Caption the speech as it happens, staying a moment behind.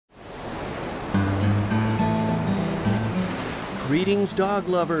Greetings, dog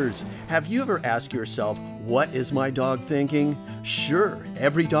lovers! Have you ever asked yourself, what is my dog thinking? Sure,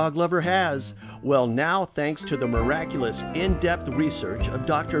 every dog lover has. Well, now, thanks to the miraculous, in-depth research of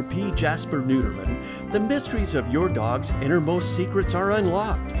Dr. P. Jasper Neuterman, the mysteries of your dog's innermost secrets are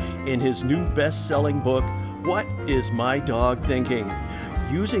unlocked in his new best-selling book, What is My Dog Thinking?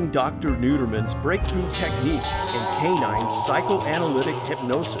 Using Dr. Neuterman's breakthrough techniques in canine psychoanalytic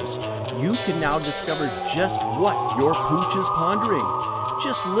hypnosis, you can now discover just what your pooch is pondering.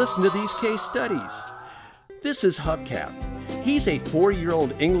 Just listen to these case studies. This is Hubcap. He's a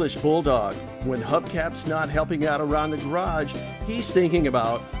 4-year-old English bulldog. When Hubcap's not helping out around the garage, he's thinking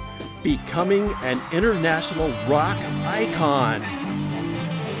about becoming an international rock icon.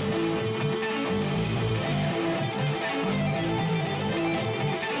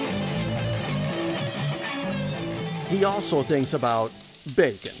 He also thinks about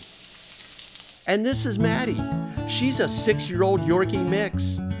bacon. And this is Maddie. She's a 6-year-old Yorkie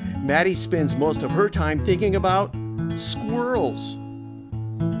mix. Maddie spends most of her time thinking about squirrels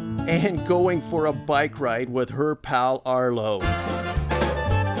and going for a bike ride with her pal Arlo.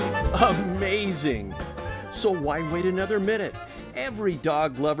 Amazing! So why wait another minute? Every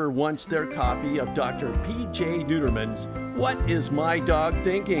dog lover wants their copy of Dr. P.J. Neuterman's What is My Dog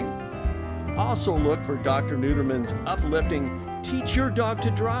Thinking? Also look for Dr. Neuterman's uplifting Teach Your Dog to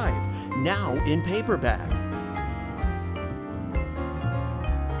Drive, now in paperback.